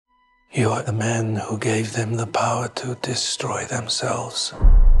You are the man who gave them the power to destroy themselves.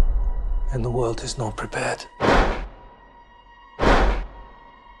 And the world is not prepared. 8,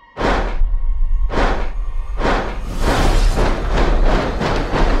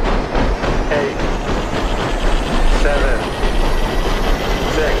 7,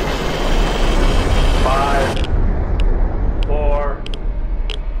 6, 5, 4,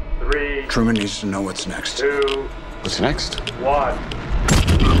 3. Truman needs to know what's next. 2. What's next? 1.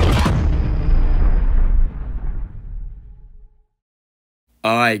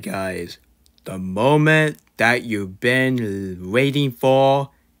 Alright guys, the moment that you've been waiting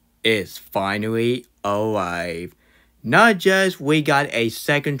for is finally arrived. Not just we got a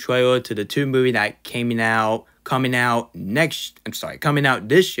second trailer to the two movie that coming out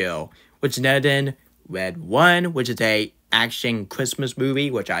this year, which is then Red 1, which is a action Christmas movie,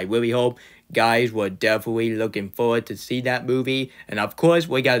 which I really hope guys were definitely looking forward to see that movie. And of course,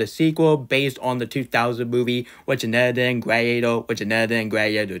 we got a sequel based on the 2000 movie, which is then Gladiator, which is then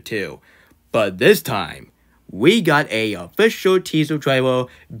Gladiator II. But this time, we got a official teaser trailer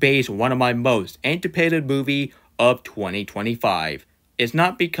based on one of my most anticipated movie of 2025. It's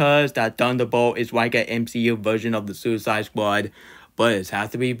not because that Thunderbolt is like an MCU version of the Suicide Squad, but it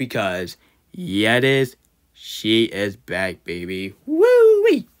has to be because, yeah it is, she is back, baby.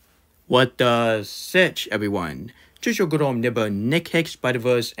 Woo-wee! What the sitch, everyone? Just your good old neighbor Nick Hicks,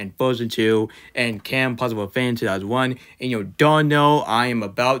 Spider-Verse, and Frozen 2, and Cam Possible Fan 2001, and you don't know I am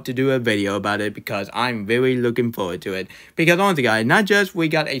about to do a video about it because I'm really looking forward to it. Because honestly guys, not just we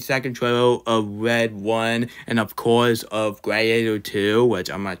got a second trailer of Red 1, and of course of Gladiator 2,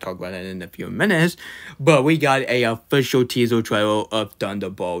 which I might talk about it in a few minutes, but we got a official teaser trailer of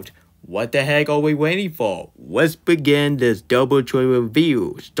Thunderbolt. What the heck are we waiting for? Let's begin this double trailer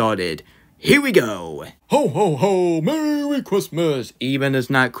review. Started. Here we go. Ho ho ho, Merry Christmas. Even it's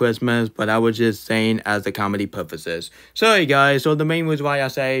not Christmas, but I was just saying as the comedy purposes. Sorry guys, so the main reason why I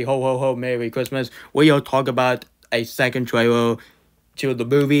say ho ho ho, Merry Christmas, we'll talk about a second trailer to the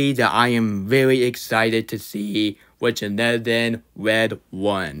movie that I am very excited to see, which is then Red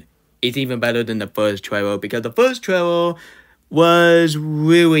 1. It's even better than the first trailer because the first trailer was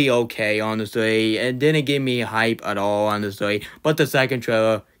really okay, honestly. It didn't give me hype at all, honestly. But the second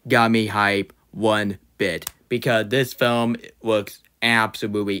trailer got me hype one bit. Because this film looks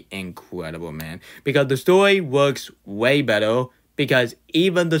absolutely incredible, man. Because the story works way better. Because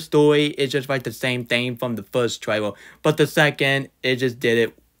even the story is just like the same thing from the first trailer. But the second, it just did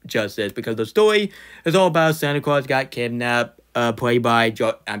it justice. Because the story is all about Santa Claus got kidnapped. Played by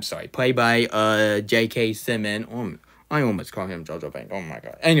J.K. Simmons. I almost called him Jojo Bank. Oh my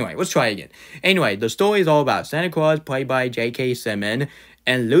god. Anyway, let's try again. Anyway, the story is all about Santa Claus, played by J.K. Simmons,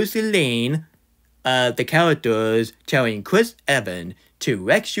 and Lucy Lane, the characters telling Chris Evans to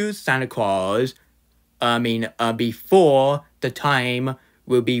rescue Santa Claus, before the time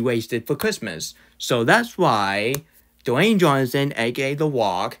will be wasted for Christmas. So that's why Dwayne Johnson, aka The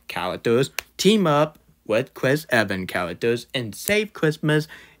Rock, characters team up with Chris Evans characters and save Christmas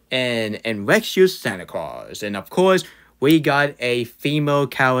and rescue Santa Claus. And of course, we got a female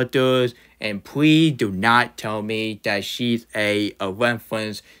character, and please do not tell me that she's a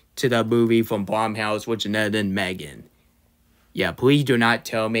reference to the movie from Blumhouse, which is then Megan. Yeah, please do not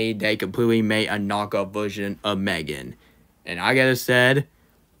tell me they completely made a knockoff version of Megan. And I gotta say,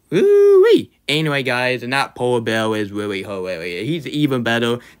 woo-wee! Anyway, guys, and that Polar Bear is really hilarious. He's even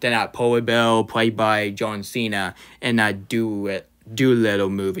better than that Polar Bear played by John Cena in that Doolittle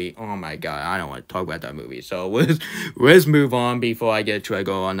movie. Oh my god, I don't want to talk about that movie. So let's move on before I get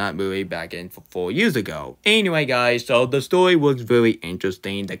triggered on that movie back in 4 years ago. Anyway, guys, so the story looks very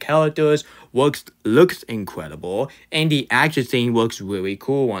interesting. The characters looks incredible, and the action scene looks really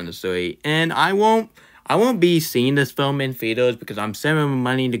cool, honestly. And I won't be seeing this film in theaters because I'm saving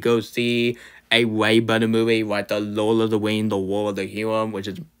money to go see a way better movie like the Lord of the Rings, The War of the Hero, which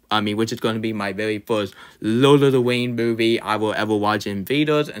is going to be my very first Lord of the Rings movie I will ever watch in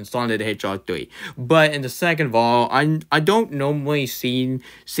theaters, and Sonic the Hedgehog 3. But in the second of all, I don't normally see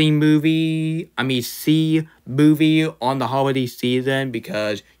movie on the holiday season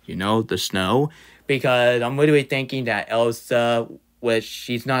because, you know, the snow. Because I'm literally thinking that Elsa, which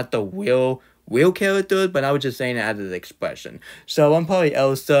she's not the real character, but I was just saying it as an expression. So I'm probably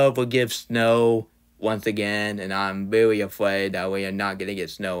Elsa will give snow once again, and I'm very afraid that we are not going to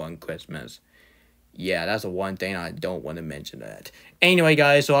get snow on Christmas. Yeah, that's the one thing I don't want to mention that. Anyway,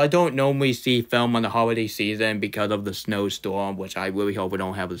 guys, so I don't normally see film on the holiday season because of the snowstorm, which I really hope we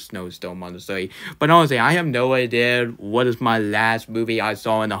don't have a snowstorm, honestly. But honestly, I have no idea what is my last movie I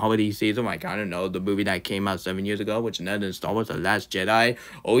saw in the holiday season. Like, I don't know, the movie that came out 7 years ago, which none than Star Wars, The Last Jedi,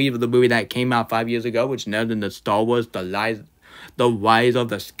 or even the movie that came out 5 years ago, which none than the Star Wars, The Rise of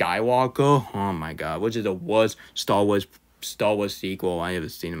the Skywalker. Oh my god, which is the worst Star Wars sequel I ever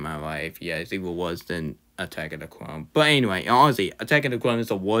seen in my life. Yeah, it's even worse than Attack of the Clone. But anyway, honestly, Attack of the Clone is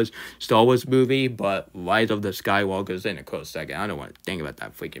the worst Star Wars movie, but Rise of the Skywalker is in a close second. I don't want to think about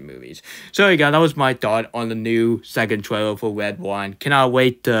that freaking movies. So yeah, that was my thought on the new second trailer for Red One. Cannot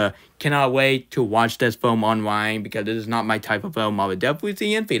wait to watch this film online because this is not my type of film I would definitely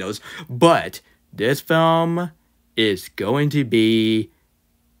see in theaters. But this film is going to be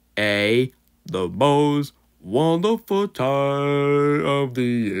the most wonderful time of the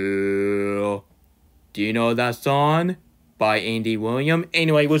year. Do you know that song by Andy Williams?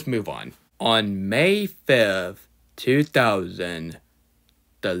 Anyway, let's move on. On May 5th, 2000,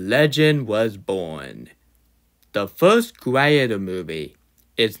 the legend was born. The first Gladiator movie.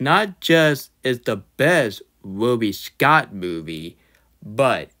 It's not just the best Ruby Scott movie,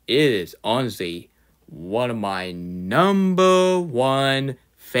 but it is honestly one of my number one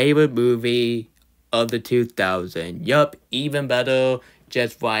favorite movie of the 2000s. Yup, even better,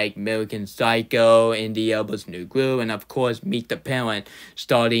 just like American Psycho, Indy Elba's New Groove, and of course Meet the Parent,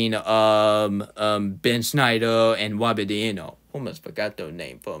 starring Ben Snyder and Robert De Niro. Almost forgot their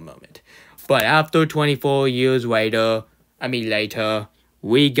name for a moment. But after 24 years later,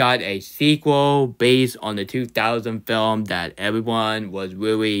 we got a sequel based on the 2000 film that everyone was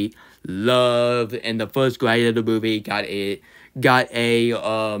really loved, and the first Gladiator movie got a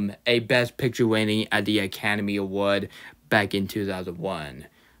Best Picture winning at the Academy Award back in 2001.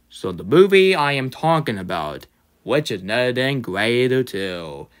 So the movie I am talking about, which is none other than Gladiator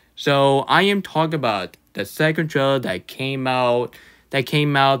II. So I am talking about the second trailer that came out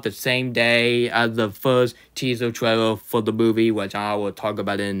the same day as the first teaser trailer for the movie, which I will talk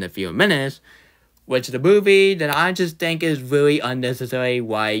about in a few minutes. Which is a movie that I just think is really unnecessary.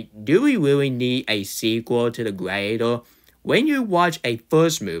 Like, do we really need a sequel to The Gladiator? When you watch a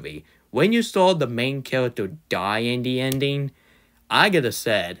first movie, when you saw the main character die in the ending, I gotta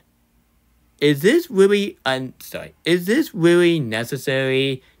say, is this really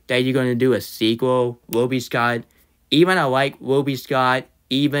necessary that you're gonna do a sequel? Ruby Scott, even I like Ruby Scott,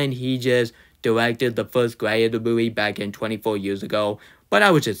 even he just directed the first Gladiator movie back in 24 years ago, but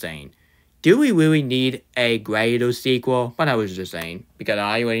I was just saying, do we really need a Gladiator sequel? But I was just saying, because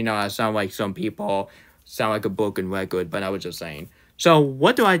I already know I sound like some people sound like a broken record, but I was just saying. So,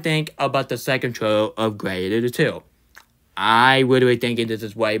 what do I think about the second trailer of Gladiator 2? I literally think this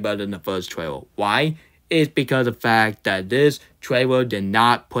is way better than the first trailer. Why? It's because of the fact that this trailer did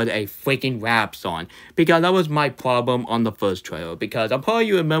not put a freaking rap song. Because that was my problem on the first trailer. Because I'm probably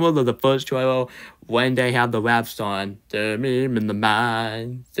you remember the first trailer when they have the rap song. The meme in the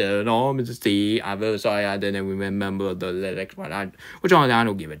mind, the norm is the sea. I'm very sorry I didn't remember the lyrics, which I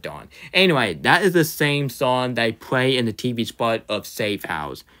don't give a darn. Anyway, that is the same song they play in the TV spot of Safe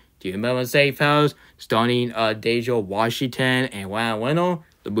House. Do you remember Safe House? Starring Denzel Washington and Ryan Reynolds,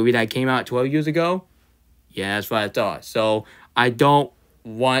 the movie that came out 12 years ago? Yeah, that's what I thought. So, I don't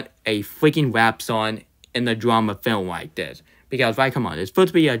want a freaking rap song in a drama film like this. Because, like, come on, it's supposed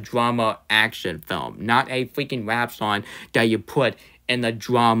to be a drama action film, not a freaking rap song that you put in a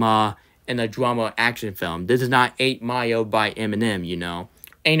drama action film. This is not 8 Mile by Eminem, you know.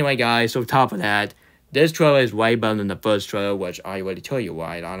 Anyway, guys, so top of that, this trailer is way better than the first trailer, which I already told you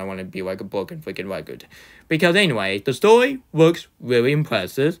why. I don't want to be like a broken freaking record. Because anyway, the story looks really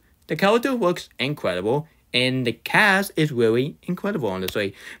impressive. The character looks incredible. And the cast is really incredible,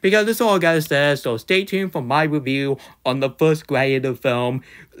 honestly. Because that's all I gotta say. So stay tuned for my review on the first Gladiator film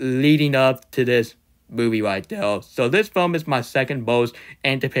leading up to this movie right there. So this film is my second most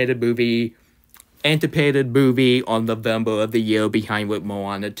anticipated movie on November of the year, behind with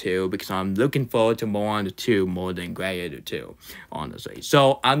Moana 2, because I'm looking forward to Moana 2 more than Gladiator 2, honestly.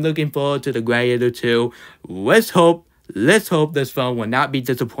 So I'm looking forward to the Gladiator 2. Let's hope this film will not be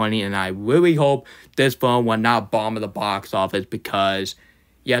disappointing, and I really hope this film will not bomb at the box office, because,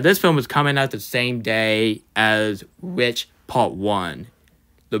 yeah, this film is coming out the same day as Rich Part 1.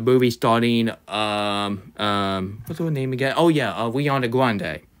 The movie starting, what's her name again? Oh, yeah, Ariana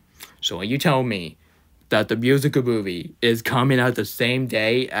Grande. So when you tell me that the musical movie is coming out the same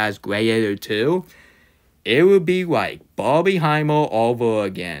day as Gladiator 2, it would be like Bobby Heimer all over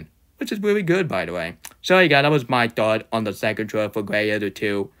again. Which is really good, by the way. So, yeah, that was my thought on the second trailer for Gladiator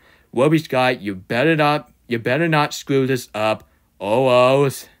 2. Robbie Scott, you better not screw this up. Oh,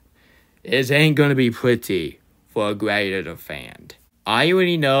 it ain't gonna be pretty for a Gladiator fan. I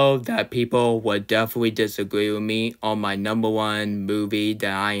already know that people would definitely disagree with me on my number one movie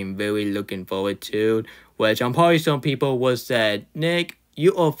that I am really looking forward to, which I'm probably some people will say, Nick,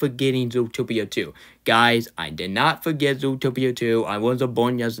 you are forgetting Zootopia 2. Guys, I did not forget Zootopia 2. I wasn't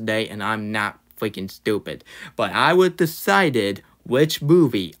born yesterday and I'm not freaking stupid. But I was decided which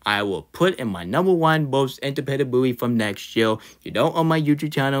movie I will put in my number one most anticipated movie from next year. You don't own my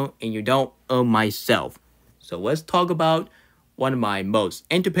YouTube channel and you don't own myself. So let's talk about one of my most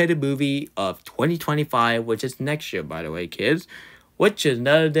anticipated movie of 2025, which is next year, by the way, kids. Which is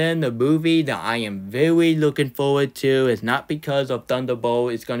none other than the movie that I am very looking forward to. It's not because of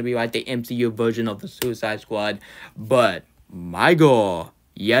Thunderbolts. It's going to be like the MCU version of the Suicide Squad. But my girl,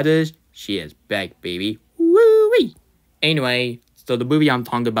 Yetis, she is back, baby. Woo-wee! Anyway, so the movie I'm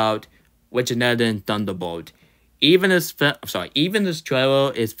talking about, which is none other than Thunderbolt. Even this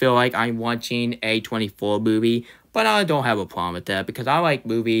trailer is feel like I'm watching a 24 movie. But I don't have a problem with that because I like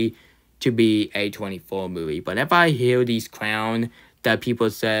movie to be a 24 movie. But if I hear these clown that people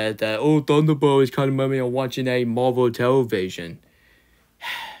said that, oh, Thunderbolt is kind of movie on watching a Marvel television.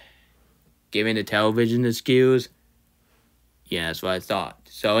 Giving the television the skills. Yeah, that's what I thought.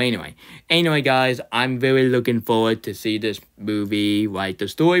 So anyway, guys, I'm very looking forward to see this movie. Like, the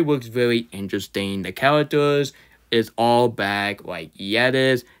story looks very interesting. The characters is all back. Like,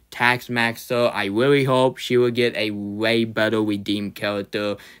 Yetis, Taskmaster, I really hope she will get a way better redeemed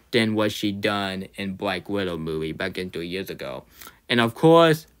character than what she done in Black Widow movie back in 3 years ago. And of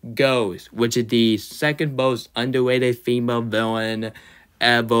course, Ghost, which is the second most underrated female villain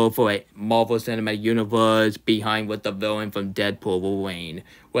ever for a Marvel Cinematic Universe, behind with the villain from Deadpool Wolverine,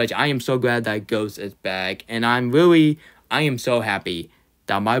 which I am so glad that Ghost is back. And I am so happy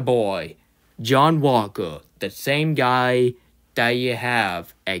that my boy, John Walker, the same guy that you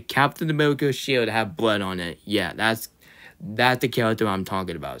have a Captain America shield that have blood on it. Yeah, that's the character I'm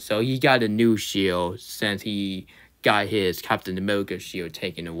talking about. So he got a new shield since he got his Captain America shield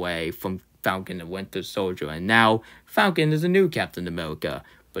taken away from Falcon the Winter Soldier. And now Falcon is a new Captain America.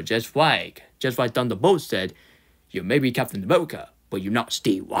 But just like Thunderbolts said, you may be Captain America, but you're not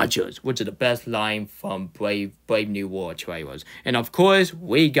Steve Rogers, which is the best line from Brave New World trailers. And of course,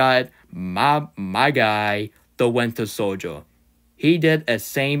 we got my guy, the Winter Soldier. He did a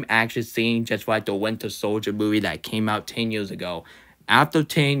same action scene just like the Winter Soldier movie that came out 10 years ago. After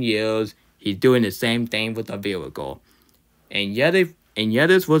 10 years, he's doing the same thing with the vehicle. And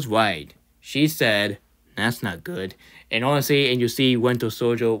Yetis was right. She said, that's not good. And honestly, and you see Winter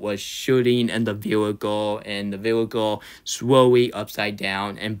Soldier was shooting in the vehicle, and the vehicle slowly upside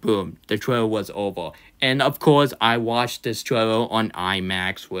down, and boom, the trailer was over. And of course, I watched this trailer on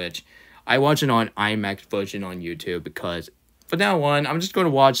IMAX, which I watched it on IMAX version on YouTube because from now on, I'm just going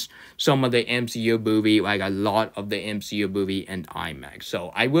to watch some of the MCU movie, like a lot of the MCU movie in IMAX.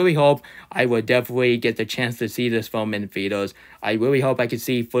 So I really hope I will definitely get the chance to see this film in theaters. I really hope I can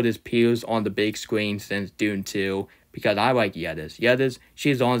see footage peels on the big screen since Dune 2, because I like Yetis. Yetis,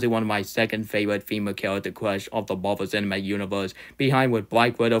 she's honestly one of my second favorite female character crush of the Marvel Cinematic Universe, behind with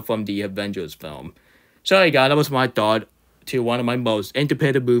Black Widow from the Avengers film. So guys, that was my thought to one of my most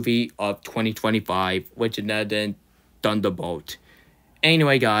anticipated movie of 2025, which is none other than Thunderbolt.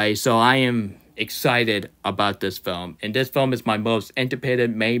 Anyway, guys, so I am excited about this film, and this film is my most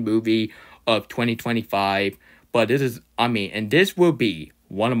anticipated main movie of 2025. But this will be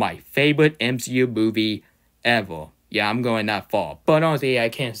one of my favorite MCU movie ever. Yeah, I'm going that far, but honestly, I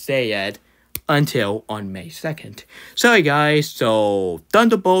can't say it until on May 2nd. Sorry, guys. So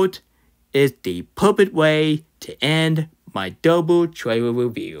Thunderbolt is the perfect way to end my double trailer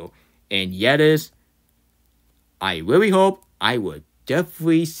review, and Yetis, I really hope I will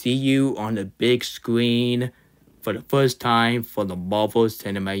definitely see you on the big screen for the first time for the Marvel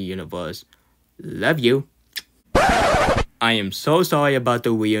Cinematic Universe. Love you. I am so sorry about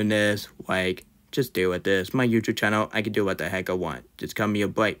the weirdness. Like, just deal with this. My YouTube channel, I can do what the heck I want. Just cut me a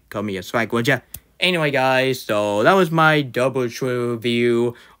break. Cut me a strike, would ya? Anyway, guys, so that was my double trailer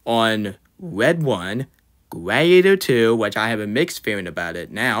review on Red 1, Gladiator 2, which I have a mixed feeling about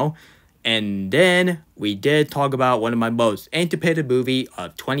it now. And then we did talk about one of my most anticipated movie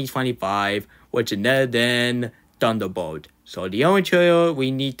of 2025, which is none other than Thunderbolt. So the only trailer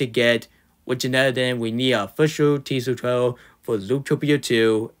we need to get, which is none other than we need an official teaser trailer, for Zootopia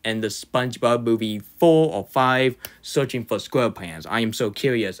 2 and the SpongeBob movie 4 or 5, Searching for SquarePants. I am so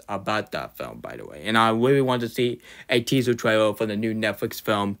curious about that film, by the way. And I really want to see a teaser trailer for the new Netflix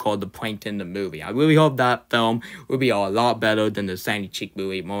film called The Plankton the Movie. I really hope that film will be a lot better than the Sandy Cheek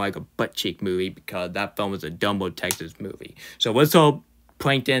movie, more like a butt cheek movie, because that film was a Dumbo, Texas movie. So let's hope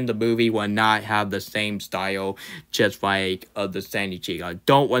Plankton the movie will not have the same style just like the Sandy Cheek. I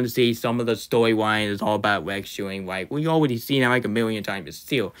don't want to see some of the storyline is all about Rex shooting. Like, we already seen that like a million times, but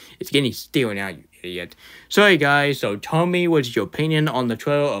still, it's getting still now, you idiot. Sorry guys, so tell me what's your opinion on the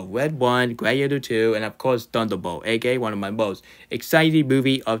trailer of Red 1, Gladiator 2, and of course Thunderbolt, aka one of my most exciting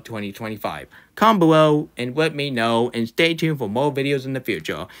movie of 2025. Comment below and let me know, and stay tuned for more videos in the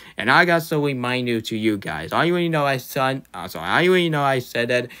future. And I got some reminder to you guys. I already know I said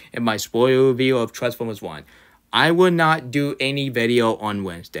that in my spoiler review of Transformers 1. I will not do any video on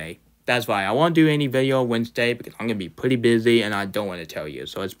Wednesday. That's why I won't do any video on Wednesday, because I'm going to be pretty busy and I don't want to tell you,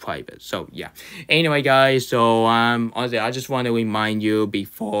 so it's private. So yeah. Anyway guys, so honestly, I just want to remind you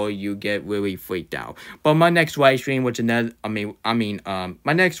before you get really freaked out. But my next live stream, which is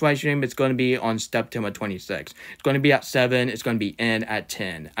my next live stream is going to be on September 26th. It's going to be at 7. It's going to be in at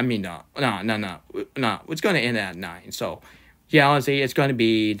 10. No. It's going to end at 9. So yeah, honestly, it's going to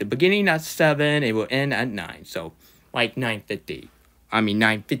be the beginning at 7. It will end at 9. So like 9:50.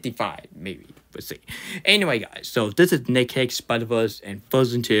 9:55, maybe. Let's see. Anyway, guys, so this is Nick Hicks, Spider-Verse, and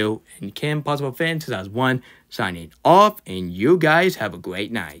Frozen 2, and Kim Possible Fan 2001 signing off, and you guys have a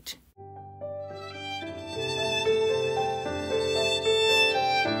great night.